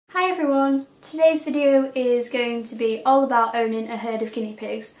Today's video is going to be all about owning a herd of guinea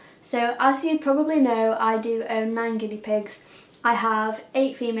pigs. So as you probably know, I do own 9 guinea pigs. I have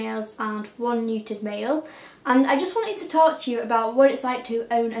 8 females and 1 neutered male, and I just wanted to talk to you about what it's like to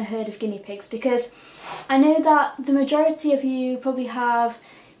own a herd of guinea pigs, because I know that the majority of you probably have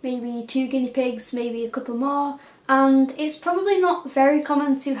maybe 2 guinea pigs, maybe a couple more, and it's probably not very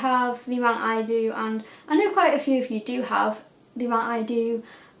common to have the amount I do, and I know quite a few of you do have the amount I do,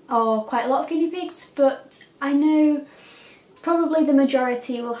 or quite a lot of guinea pigs, but I know probably the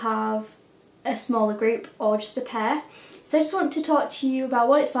majority will have a smaller group or just a pair. So I just want to talk to you about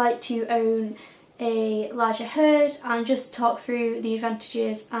what it's like to own a larger herd and just talk through the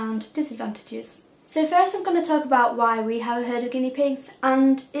advantages and disadvantages. So first I'm going to talk about why we have a herd of guinea pigs,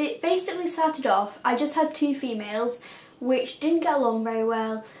 and it basically started off, I just had 2 females which didn't get along very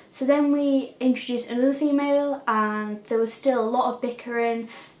well, so then we introduced another female and there was still a lot of bickering.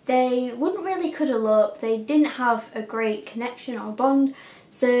 They wouldn't really cuddle up, they didn't have a great connection or bond,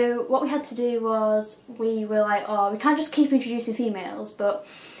 so what we had to do was we were like, oh, we can't just keep introducing females, but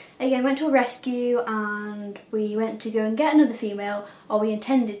again went to a rescue and we went to go and get another female, or we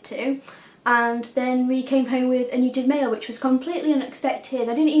intended to, and then we came home with a neutered male, which was completely unexpected.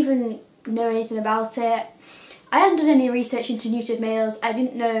 I didn't even know anything about it. I hadn't done any research into neutered males. I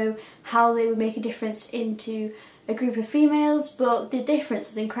didn't know how they would make a difference into a group of females, but the difference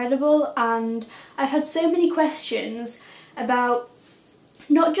was incredible, and I've had so many questions about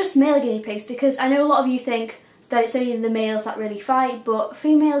not just male guinea pigs, because I know a lot of you think that it's only the males that really fight, but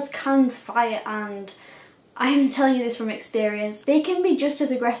females can fight, and I'm telling you this from experience. They can be just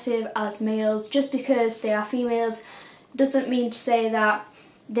as aggressive as males. Just because they are females doesn't mean to say that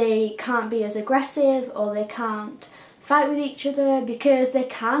they can't be as aggressive or they can't fight with each other, because they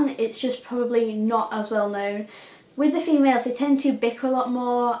can, it's just probably not as well known. With the females, they tend to bicker a lot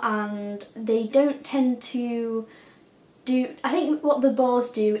more, and they don't tend to do, I think what the boars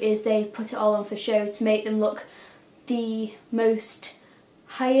do is they put it all on for show to make them look the most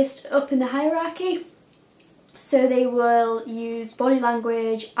highest up in the hierarchy. So they will use body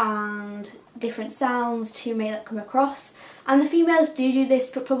language and different sounds to make that come across. And the females do this,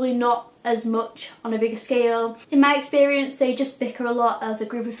 but probably not as much on a bigger scale. In my experience, they just bicker a lot as a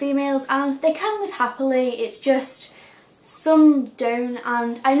group of females, and they can live happily. It's just some don't,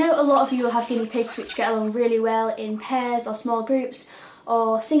 and I know a lot of you will have guinea pigs which get along really well in pairs or small groups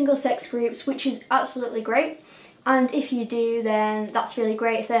or single sex groups, which is absolutely great. And if you do, then that's really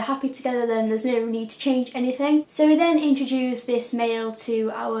great. If they're happy together, then there's no need to change anything. So we then introduced this male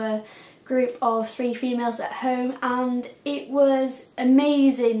to our group of 3 females at home, and it was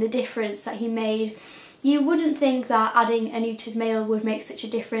amazing the difference that he made. You wouldn't think that adding a neutered male would make such a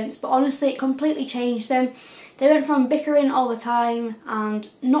difference, but honestly it completely changed them. They went from bickering all the time and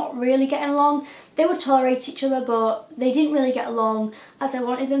not really getting along. They would tolerate each other, but they didn't really get along as I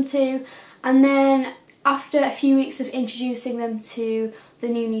wanted them to. And then after a few weeks of introducing them to the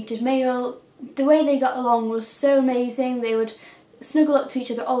new neutered male, the way they got along was so amazing. They would snuggle up to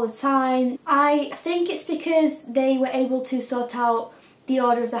each other all the time. I think it's because they were able to sort out the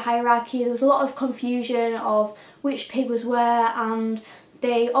order of the hierarchy. There was a lot of confusion of which pig was where, and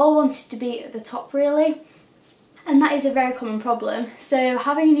they all wanted to be at the top really. And that is a very common problem. So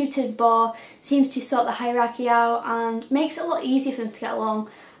having a neutered boar seems to sort the hierarchy out and makes it a lot easier for them to get along.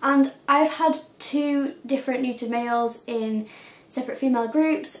 And I've had 2 different neutered males in separate female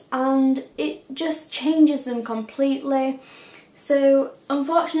groups, and it just changes them completely. So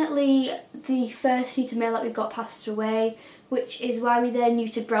unfortunately the first neutered male that we got passed away, which is why we then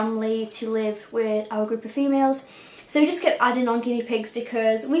neutered Bramley to live with our group of females. So we just kept adding on guinea pigs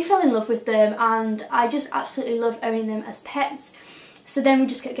because we fell in love with them, and I just absolutely love owning them as pets. So then we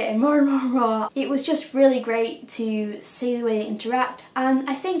just kept getting more and more and more. It was just really great to see the way they interact, and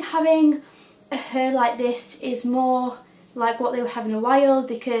I think having a herd like this is more like what they would have in the wild,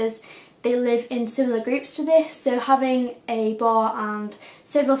 because they live in similar groups to this. So having a boar and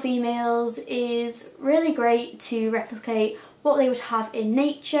several females is really great to replicate what they would have in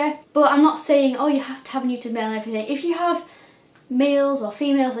nature. But I'm not saying, oh, you have to have a neutered male and everything. If you have males or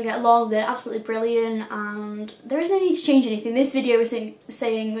females that get along, they're absolutely brilliant, and there is no need to change anything. This video isn't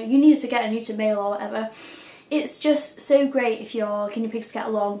saying you need to get a neutered male or whatever. It's just so great if your guinea pigs get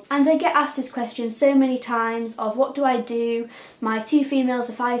along. And I get asked this question so many times of what do I do? My 2 females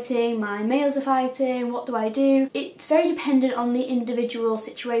are fighting, my males are fighting, what do I do? It's very dependent on the individual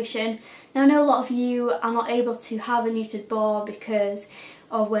situation. Now I know a lot of you are not able to have a neutered boar because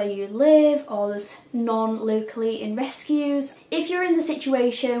of where you live, or there's none locally in rescues. If you're in the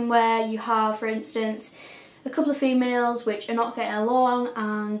situation where you have, for instance, a couple of females which are not getting along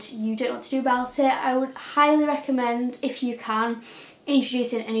and you don't know what to do about it, I would highly recommend, if you can,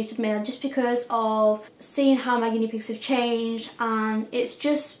 introducing a neutered male, just because of seeing how my guinea pigs have changed, and it's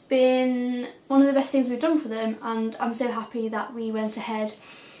just been one of the best things we've done for them, and I'm so happy that we went ahead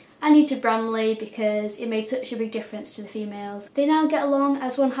and neutered Bramley because it made such a big difference to the females. They now get along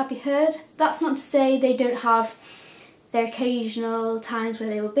as one happy herd. That's not to say they don't have their occasional times where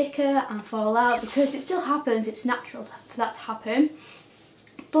they will bicker and fall out, because it still happens, it's natural for that to happen,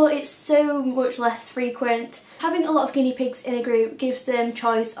 but it's so much less frequent. Having a lot of guinea pigs in a group gives them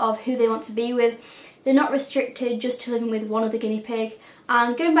choice of who they want to be with. They're not restricted just to living with one other guinea pig.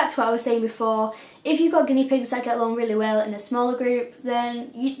 And going back to what I was saying before, if you've got guinea pigs that get along really well in a smaller group,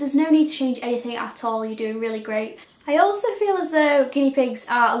 then there's no need to change anything at all, you're doing really great. I also feel as though guinea pigs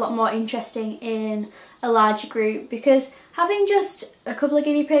are a lot more interesting in a larger group, because having just a couple of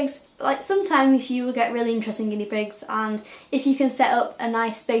guinea pigs, like sometimes you will get really interesting guinea pigs, and if you can set up a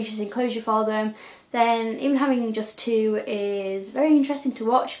nice spacious enclosure for them, then even having just two is very interesting to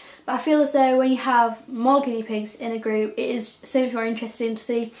watch. But I feel as though when you have more guinea pigs in a group, it is so much more interesting to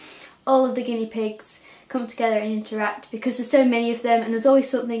see all of the guinea pigs come together and interact, because there's so many of them and there's always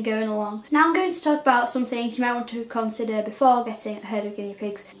something going along. Now I'm going to talk about some things you might want to consider before getting a herd of guinea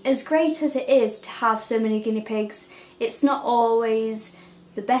pigs. As great as it is to have so many guinea pigs, it's not always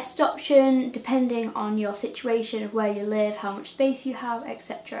the best option depending on your situation of where you live, how much space you have,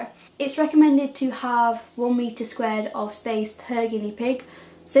 etc. It's recommended to have 1 metre squared of space per guinea pig.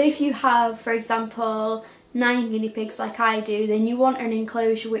 So if you have, for example, 9 guinea pigs like I do, then you want an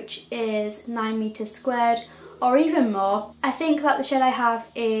enclosure which is 9 metres squared or even more. I think that the shed I have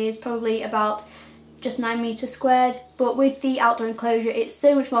is probably about just 9 metres squared, but with the outdoor enclosure it's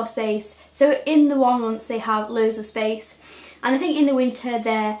so much more space. So in the warm months they have loads of space, and I think in the winter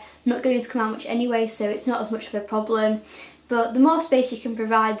they're not going to come out much anyway, so it's not as much of a problem. But the more space you can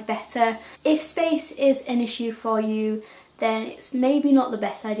provide, the better. If space is an issue for you, then it's maybe not the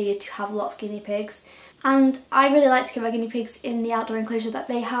best idea to have a lot of guinea pigs. And I really like to get my guinea pigs in the outdoor enclosure that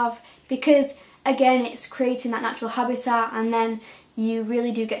they have, because again it's creating that natural habitat, and then you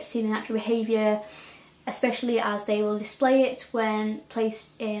really do get to see the natural behaviour, especially as they will display it when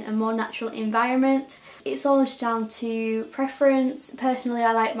placed in a more natural environment. It's all just down to preference. Personally,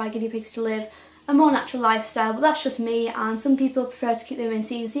 I like my guinea pigs to live a more natural lifestyle, but that's just me, and some people prefer to keep them in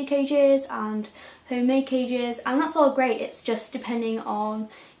C&C cages and homemade cages, and that's all great. It's just depending on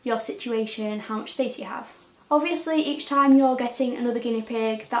your situation, how much space you have. Obviously each time you're getting another guinea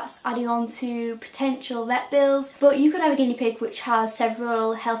pig, that's adding on to potential vet bills, but you could have a guinea pig which has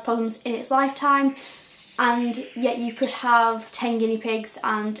several health problems in its lifetime, and yet you could have 10 guinea pigs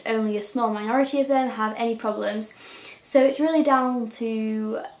and only a small minority of them have any problems. So it's really down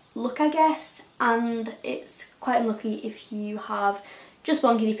to luck, I guess, and it's quite unlucky if you have just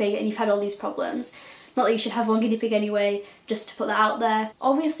one guinea pig and you've had all these problems. Not that you should have one guinea pig anyway, just to put that out there.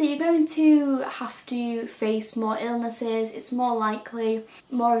 Obviously you're going to have to face more illnesses, it's more likely,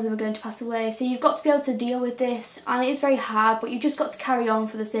 more of them are going to pass away, so you've got to be able to deal with this, and it is very hard, but you've just got to carry on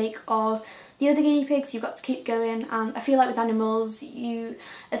for the sake of the other guinea pigs. You've got to keep going, and I feel like with animals,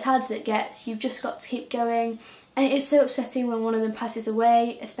 as hard as it gets, you've just got to keep going. And it is so upsetting when one of them passes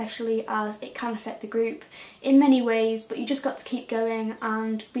away, especially as it can affect the group in many ways, but you just got to keep going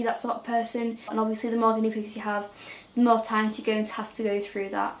and be that sort of person. And obviously the more guinea pigs you have, the more times you're going to have to go through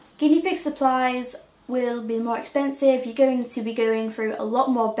that. Guinea pig supplies will be more expensive. You're going to be going through a lot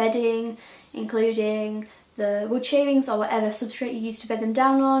more bedding, including the wood shavings or whatever substrate you use to bed them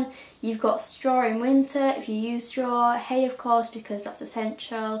down on. You've got straw in winter if you use straw, hay of course because that's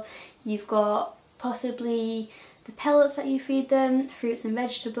essential. You've got possibly the pellets that you feed them, fruits and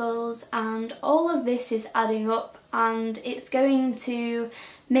vegetables, and all of this is adding up, and it's going to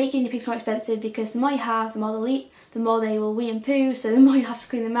make guinea pigs more expensive because the more you have, the more they'll eat, the more they will wee and poo, so the more you have to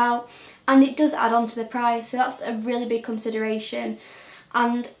clean them out, and it does add on to the price, so that's a really big consideration.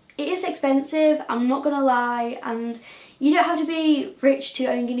 And it is expensive, I'm not gonna lie, and you don't have to be rich to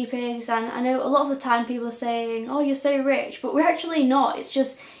own guinea pigs, and I know a lot of the time people are saying, oh, you're so rich, but we're actually not. It's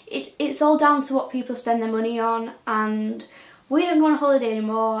just, it's all down to what people spend their money on, and we don't go on holiday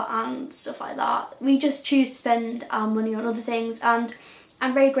anymore and stuff like that. We just choose to spend our money on other things, and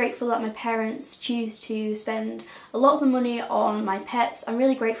I'm very grateful that my parents choose to spend a lot of the money on my pets. I'm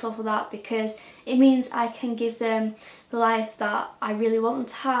really grateful for that because it means I can give them the life that I really want them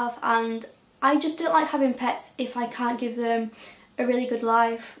to have, and I just don't like having pets if I can't give them a really good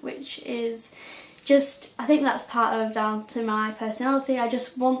life, which is just, I think that's part of down to my personality. I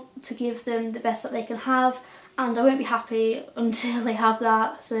just want to give them the best that they can have, and I won't be happy until they have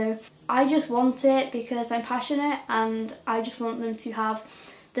that. So I just want it because I'm passionate and I just want them to have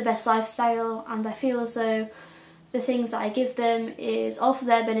the best lifestyle, and I feel as though the things that I give them is all for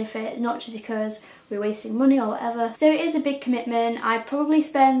their benefit, not just because we're wasting money or whatever. So it is a big commitment. I probably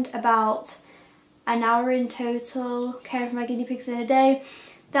spend about an hour in total caring for my guinea pigs in a day.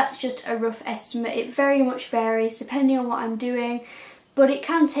 That's just a rough estimate. It very much varies depending on what I'm doing, but it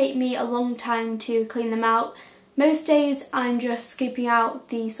can take me a long time to clean them out. Most days I'm just scooping out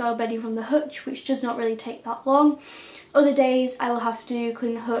the soil bedding from the hutch, which does not really take that long. Other days I will have to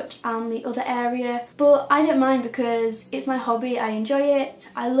clean the hutch and the other area, but I don't mind because it's my hobby, I enjoy it,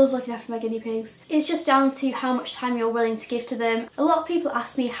 I love looking after my guinea pigs. It's just down to how much time you're willing to give to them. A lot of people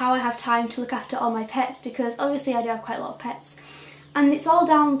ask me how I have time to look after all my pets, because obviously I do have quite a lot of pets. And it's all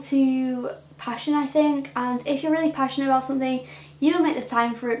down to passion, I think, and if you're really passionate about something, you'll make the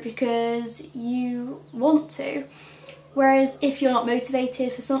time for it because you want to. Whereas if you're not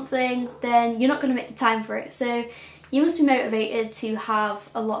motivated for something, then you're not going to make the time for it. So you must be motivated to have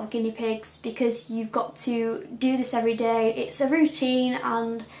a lot of guinea pigs because you've got to do this every day. It's a routine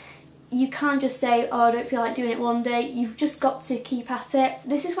and you can't just say, oh, I don't feel like doing it one day. You've just got to keep at it.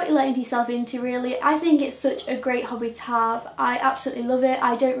 This is what you're letting yourself into, really. I think it's such a great hobby to have. I absolutely love it.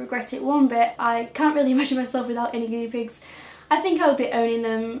 I don't regret it one bit. I can't really imagine myself without any guinea pigs. I think I would be owning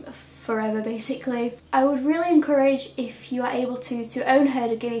them forever, basically. I would really encourage, if you are able to own a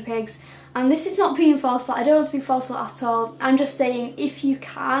herd of guinea pigs. And this is not being forceful, I don't want to be forceful at all. I'm just saying, if you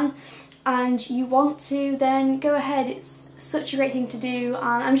can and you want to, then go ahead. It's such a great thing to do,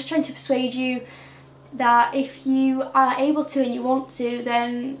 and I'm just trying to persuade you that if you are able to and you want to,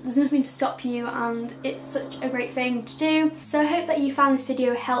 then there's nothing to stop you, and it's such a great thing to do. So I hope that you found this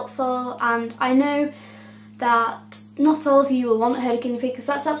video helpful, and I know that not all of you will want a herd of guinea pigs, because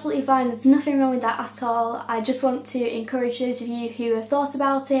that's absolutely fine. There's nothing wrong with that at all. I just want to encourage those of you who have thought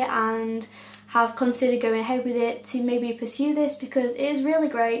about it and have considered going ahead with it to maybe pursue this, because it is really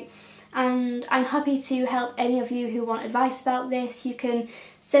great. And I'm happy to help any of you who want advice about this. You can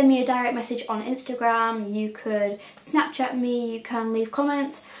send me a direct message on Instagram, you could Snapchat me, you can leave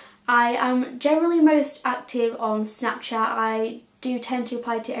comments. I am generally most active on Snapchat. I do tend to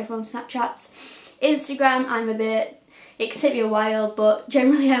reply to everyone's Snapchats. Instagram, it can take me a while, but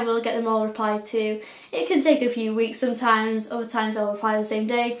generally I will get them all replied to. It can take a few weeks sometimes, other times I'll reply the same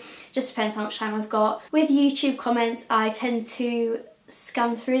day, just depends how much time I've got. With YouTube comments, I tend to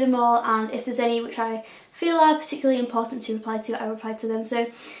scan through them all, and if there's any which I feel are particularly important to reply to, I reply to them. So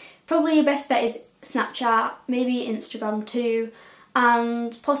probably your best bet is Snapchat, maybe Instagram too,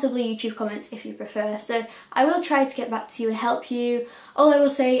 and possibly YouTube comments if you prefer. So I will try to get back to you and help you. All I will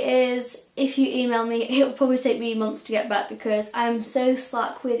say is, if you email me, it will probably take me months to get back because I am so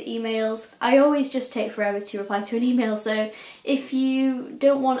slack with emails. I always just take forever to reply to an email, so if you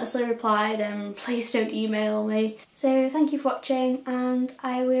don't want a slow reply, then please don't email me. So thank you for watching, and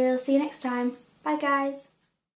I will see you next time. Bye guys!